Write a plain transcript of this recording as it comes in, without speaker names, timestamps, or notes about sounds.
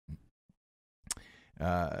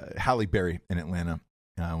Halle Berry in Atlanta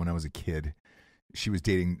when I was a kid. She was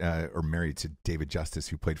dating or married to David Justice,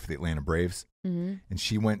 who played for the Atlanta Braves. Mm-hmm. And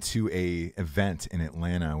she went to a event in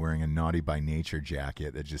Atlanta wearing a Naughty by Nature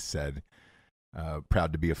jacket that just said,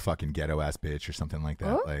 proud to be a fucking ghetto ass bitch or something like that.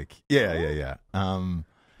 Oh? Like, yeah.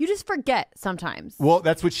 You just forget sometimes. Well,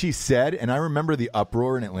 that's what she said. And I remember the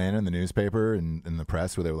uproar in Atlanta in the newspaper and in the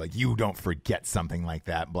press where they were like, you don't forget something like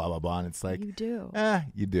that, blah, blah, blah. And it's like, you do.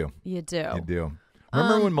 You do. You do. You do.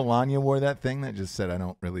 Remember when Melania wore that thing that just said, I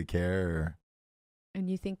don't really care? Or... And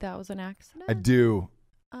you think that was an accident? I do.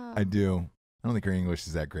 I do. I don't think her English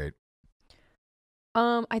is that great.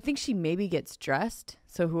 I think she maybe gets dressed,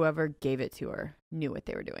 so whoever gave it to her knew what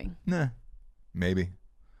they were doing. Nah. Maybe.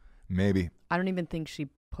 I don't even think she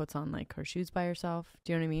puts on like her shoes by herself.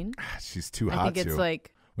 Do you know what I mean? She's too hot. I think it's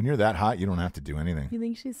like when you're that hot, you don't have to do anything. You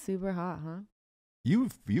think she's super hot, huh?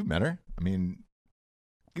 You've met her. I mean,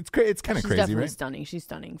 it's kind of crazy, definitely right? Stunning. She's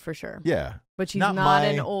stunning for sure. Yeah, but she's not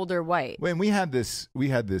an older white. When we had this.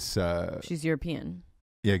 She's European.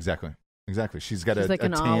 Yeah, exactly. She's got like a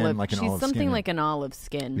an tan, olive. like an she's olive something skin. like an olive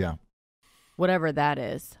skin. Yeah, whatever that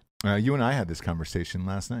is. You and I had this conversation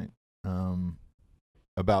last night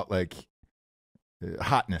about like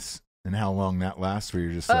hotness and how long that lasts. Where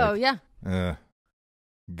you're just yeah,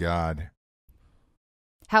 God.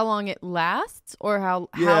 How long it lasts, or how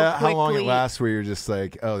quickly... how long it lasts, where you're just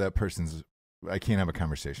like, oh, that person's. I can't have a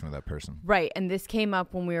conversation with that person. Right, and this came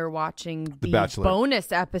up when we were watching the Bachelor.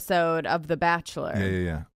 Bonus episode of The Bachelor.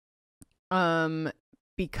 Yeah.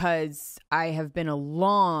 Because I have been a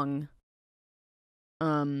long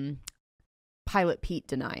Pilot Pete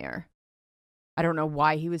denier. I don't know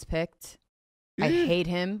why he was picked. I hate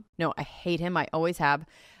him. No, I hate him. I always have.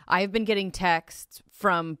 I have been getting texts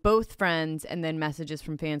from both friends and then messages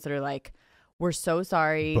from fans that are like, we're so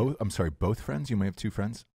sorry. Both friends? You may have two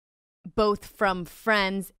friends? Both from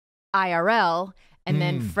friends IRL and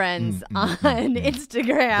then friends on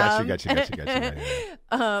Instagram.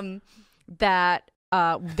 Gotcha. That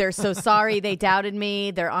they're so sorry. They doubted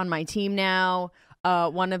me. They're on my team now.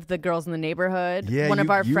 One of the girls in the neighborhood, one of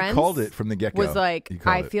our friends, called it from the get-go. Was like,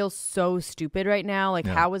 I feel so stupid right now. Like,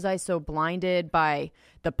 how was I so blinded by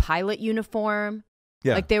the pilot uniform?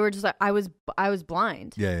 Yeah. Like, they were just like, I was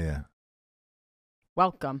blind. Yeah.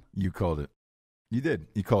 Welcome. You called it. You did.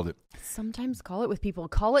 You called it. Sometimes call it with people.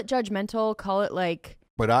 Call it judgmental. Call it like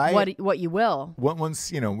what you will.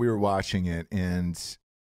 Once, we were watching it, and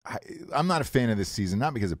I'm not a fan of this season,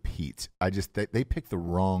 not because of Pete. They picked the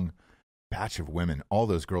wrong batch of women. All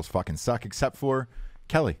those girls fucking suck, except for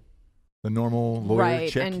Kelly, the normal lawyer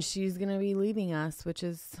chick. And she's going to be leaving us, which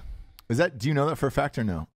is... do you know that for a fact or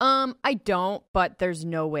no? I don't, but there's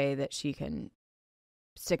no way that she can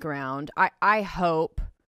stick around. I hope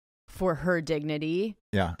for her dignity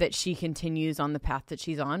that she continues on the path that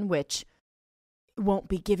she's on, which won't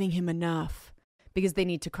be giving him enough, because they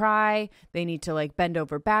need to cry, they need to like bend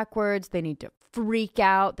over backwards, they need to freak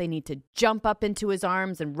out, they need to jump up into his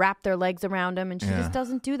arms and wrap their legs around him, and she just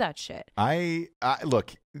doesn't do that shit. I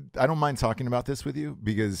look, I don't mind talking about this with you,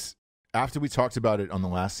 because after we talked about it on the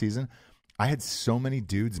last season, I had so many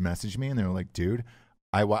dudes message me and they were like, dude,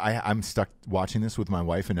 I'm stuck watching this with my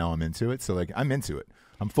wife and now I'm into it. So like, I'm into it.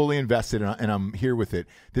 I'm fully invested and I'm here with it.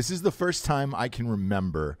 This is the first time I can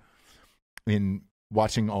remember in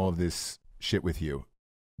watching all of this shit with you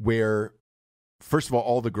where, first of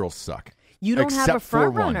all the girls suck. You don't have a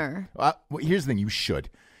front runner. Here's the thing. You should.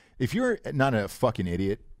 If you're not a fucking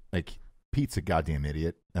idiot, like Pete's a goddamn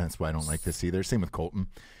idiot. That's why I don't like this either. Same with Colton.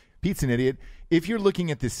 Pete's an idiot. If you're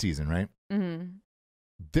looking at this season, right? Mm-hmm.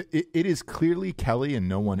 It is clearly Kelly and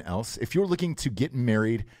no one else. If you're looking to get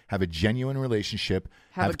married, have a genuine relationship,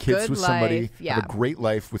 have kids with somebody, have a great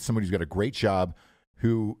life with somebody who's got a great job,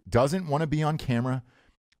 who doesn't want to be on camera,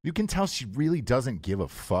 you can tell she really doesn't give a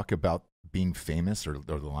fuck about being famous or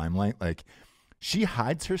the limelight. Like, she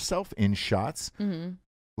hides herself in shots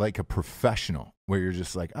like a professional, where you're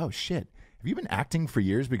just like, oh shit, have you been acting for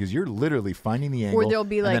years? Because you're literally finding the angle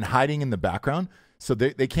and then hiding in the background, so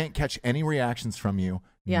they can't catch any reactions from you.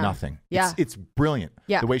 Yeah. Nothing. Yeah. It's brilliant.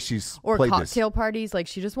 Yeah. The way she's played cocktail this. Parties, like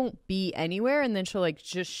she just won't be anywhere, and then she'll like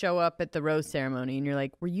just show up at the rose ceremony, and you're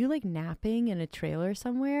like, were you like napping in a trailer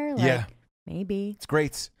somewhere? Like, maybe. It's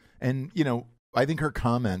great. And I think her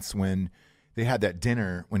comments when they had that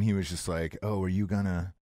dinner, when he was just like, oh, are you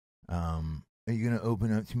gonna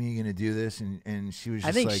open up to me? Are you gonna do this? And she was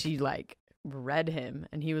just like, I think she like read him,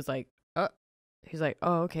 and he was like, oh, he's like,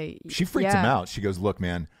 oh, okay. She freaked him out. She goes, look,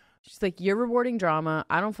 man. She's like, you're rewarding drama.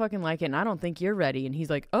 I don't fucking like it, and I don't think you're ready. And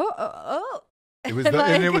he's like, oh. It was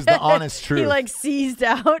and it was the honest truth. He like seized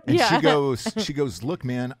out. And she goes, look,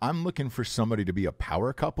 man, I'm looking for somebody to be a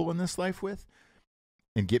power couple in this life with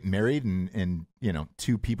and get married and you know,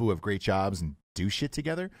 two people who have great jobs and do shit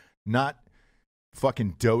together, not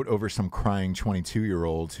fucking dote over some crying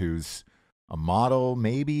 22-year-old who's a model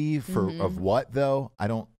maybe for of what though? I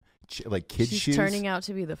don't like kids shoes. She's turning out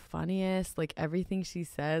to be the funniest, like everything she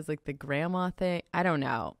says, like the grandma thing. I don't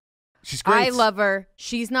know. She's great. I love her.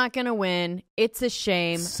 She's not going to win. It's a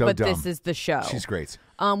shame, but dumb. This is the show. She's great.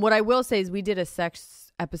 What I will say is we did a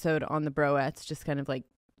sex episode on the Broettes, just kind of like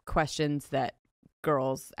questions that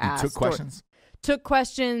girls asked. Took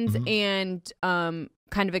questions and kind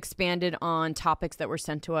of expanded on topics that were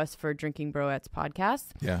sent to us for Drinkin Broettes podcast.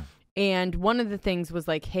 Yeah. And one of the things was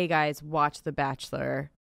like, hey guys, watch The Bachelor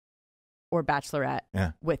or Bachelorette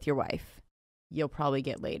with your wife. You'll probably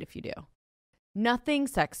get laid if you do. Nothing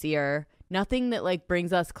sexier, nothing that like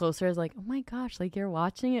brings us closer is like, oh my gosh, like you're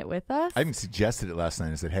watching it with us. I even suggested it last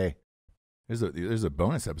night. I said, hey, there's a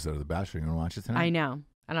bonus episode of The Bachelor. You want to watch it tonight? I know.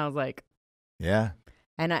 And I was like, yeah.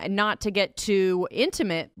 And not to get too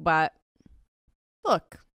intimate, but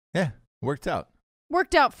look. Yeah, worked out.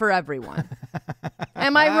 Worked out for everyone.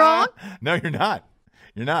 Am I wrong? No, you're not.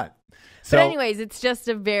 You're not. So, but anyways, it's just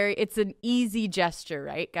it's an easy gesture,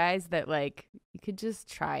 right, guys? That like you could just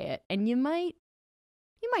try it, and you might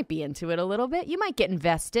be into it a little bit. You might get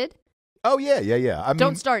invested. Oh yeah. I mean,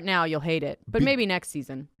 don't start now; you'll hate it. But maybe next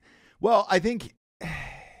season. Well, I think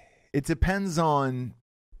it depends on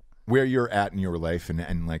where you're at in your life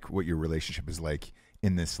and like what your relationship is like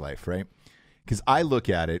in this life, right? Because I look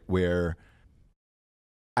at it where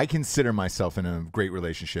I consider myself in a great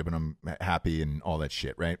relationship and I'm happy and all that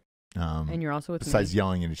shit, right? And you're also with besides me.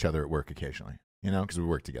 Yelling at each other at work occasionally, you know, because we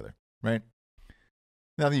work together, right?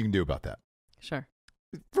 Nothing you can do about that. Sure.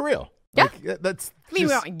 For real. Yeah. Like, that's. I mean,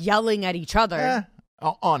 we're not yelling at each other.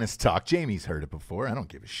 Honest talk. Jamie's heard it before. I don't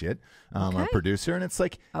give a shit. Our producer, and it's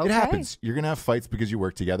like it happens. You're gonna have fights because you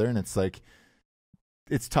work together, and it's like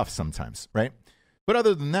it's tough sometimes, right? But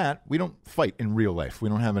other than that, we don't fight in real life. We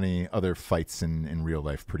don't have any other fights in real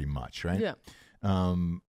life, pretty much, right? Yeah.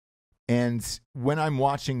 And when I'm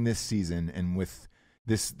watching this season and with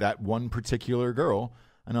that one particular girl,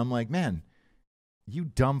 and I'm like, man, you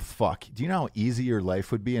dumb fuck. Do you know how easy your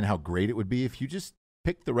life would be and how great it would be if you just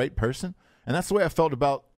picked the right person? And that's the way I felt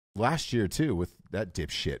about last year, too, with that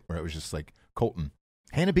dipshit, where it was just like Colton.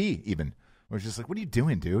 Hannah B, even. Where it's just like, what are you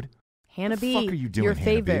doing, dude? Hannah B, what the fuck are you doing, your Hannah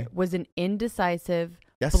favorite, B? was an indecisive,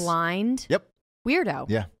 blind weirdo.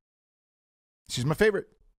 Yeah. She's my favorite.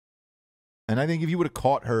 And I think if you would have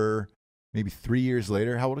caught her maybe 3 years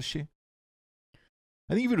later, how old is she?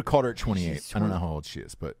 I think if you would have caught her at 28. I don't know how old she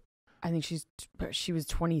is, but. I think she was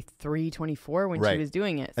 23, 24 when she was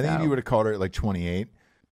doing it. I think if you would have caught her at like 28.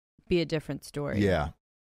 Be a different story. Yeah.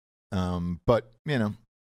 But, you know,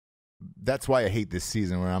 that's why I hate this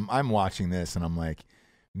season where I'm watching this and I'm like,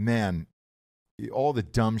 man, all the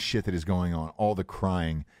dumb shit that is going on, all the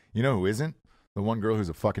crying. You know who isn't? The one girl who's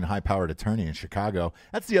a fucking high-powered attorney in Chicago.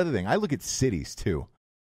 That's the other thing. I look at cities, too.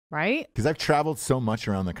 Right? Because I've traveled so much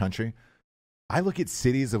around the country. I look at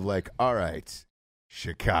cities of like, all right,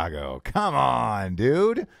 Chicago, come on,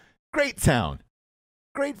 dude. Great town.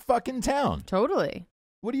 Great fucking town. Totally.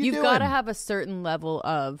 What are you doing? You've got to have a certain level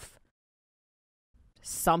of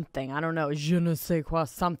something. I don't know. Je ne sais quoi,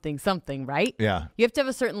 something, right? Yeah. You have to have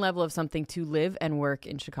a certain level of something to live and work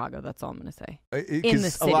in Chicago. That's all I'm going to say. In the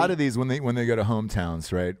city. A lot of these, when they go to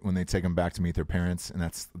hometowns, right, when they take them back to meet their parents, and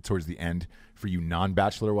that's towards the end for you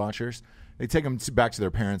non-Bachelor watchers, they take them back to their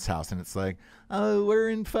parents' house, and it's like, oh, we're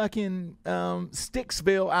in fucking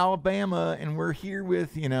Sticksville, Alabama, and we're here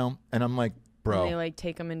with, you know, and I'm like, bro. And they like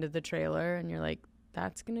take them into the trailer, and you're like,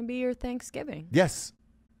 that's going to be your Thanksgiving. Yes.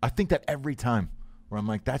 I think that every time where I'm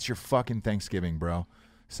like, that's your fucking Thanksgiving, bro.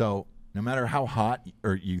 So no matter how hot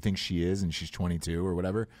or you think she is and she's 22 or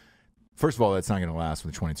whatever, first of all, that's not going to last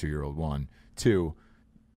with a 22-year-old one. Two,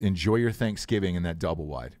 enjoy your Thanksgiving in that double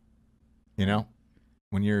wide. You know?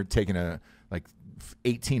 When you're taking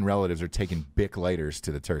 18 relatives are taking Bic lighters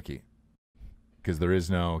to the turkey because there is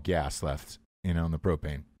no gas left, you know, in the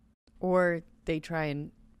propane. Or they try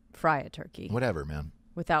and fry a turkey. Whatever, man.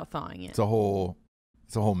 Without thawing it. It's a whole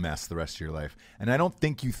mess the rest of your life. And I don't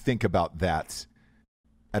think you think about that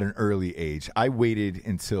at an early age. I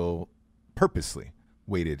purposely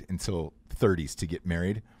waited until 30s to get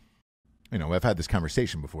married. You know, I've had this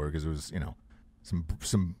conversation before because it was, you know,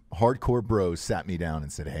 some hardcore bros sat me down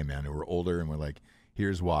and said, hey, man, we're older and we're like,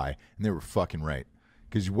 here's why. And they were fucking right.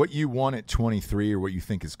 Because what you want at 23 or what you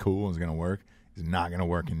think is cool and is going to work is not going to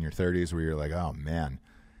work in your 30s where you're like, oh, man.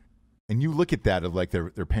 And you look at that of like their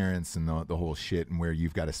parents and the whole shit and where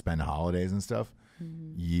you've got to spend holidays and stuff.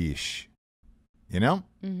 Mm-hmm. Yeesh. You know?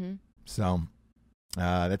 Mm-hmm. So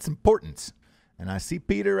that's important. And I see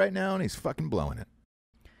Peter right now and he's fucking blowing it.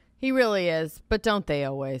 He really is. But don't they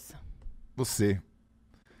always? We'll see.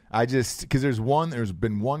 Because there's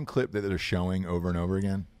been one clip that they're showing over and over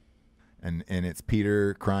again. And it's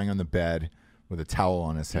Peter crying on the bed with a towel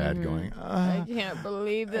on his head going, I can't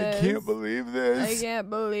believe this. I can't believe this. I can't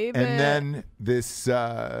believe it. And then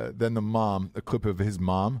then the mom, a clip of his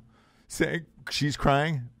mom saying, she's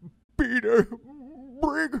crying, Peter,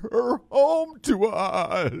 bring her home to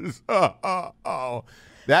us.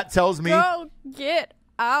 That tells me. Go get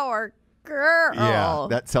our girl. Yeah,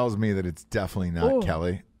 that tells me that it's definitely not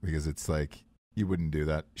Kelly, because it's like, you wouldn't do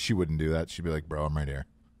that. She wouldn't do that. She'd be like, bro, I'm right here.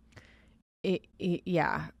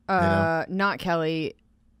 Yeah. Not Kelly.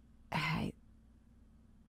 I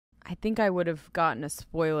think I would have gotten a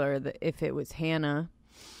spoiler if it was Hannah.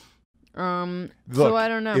 Look, so I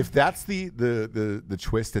don't know. If that's the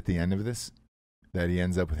twist at the end of this, that he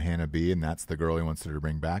ends up with Hannah B and that's the girl he wants her to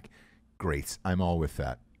bring back, great. I'm all with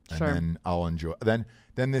that. And sure. Then I'll enjoy. Then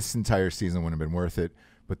this entire season wouldn't have been worth it.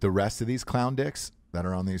 But the rest of these clown dicks that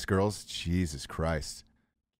are on these girls, Jesus Christ.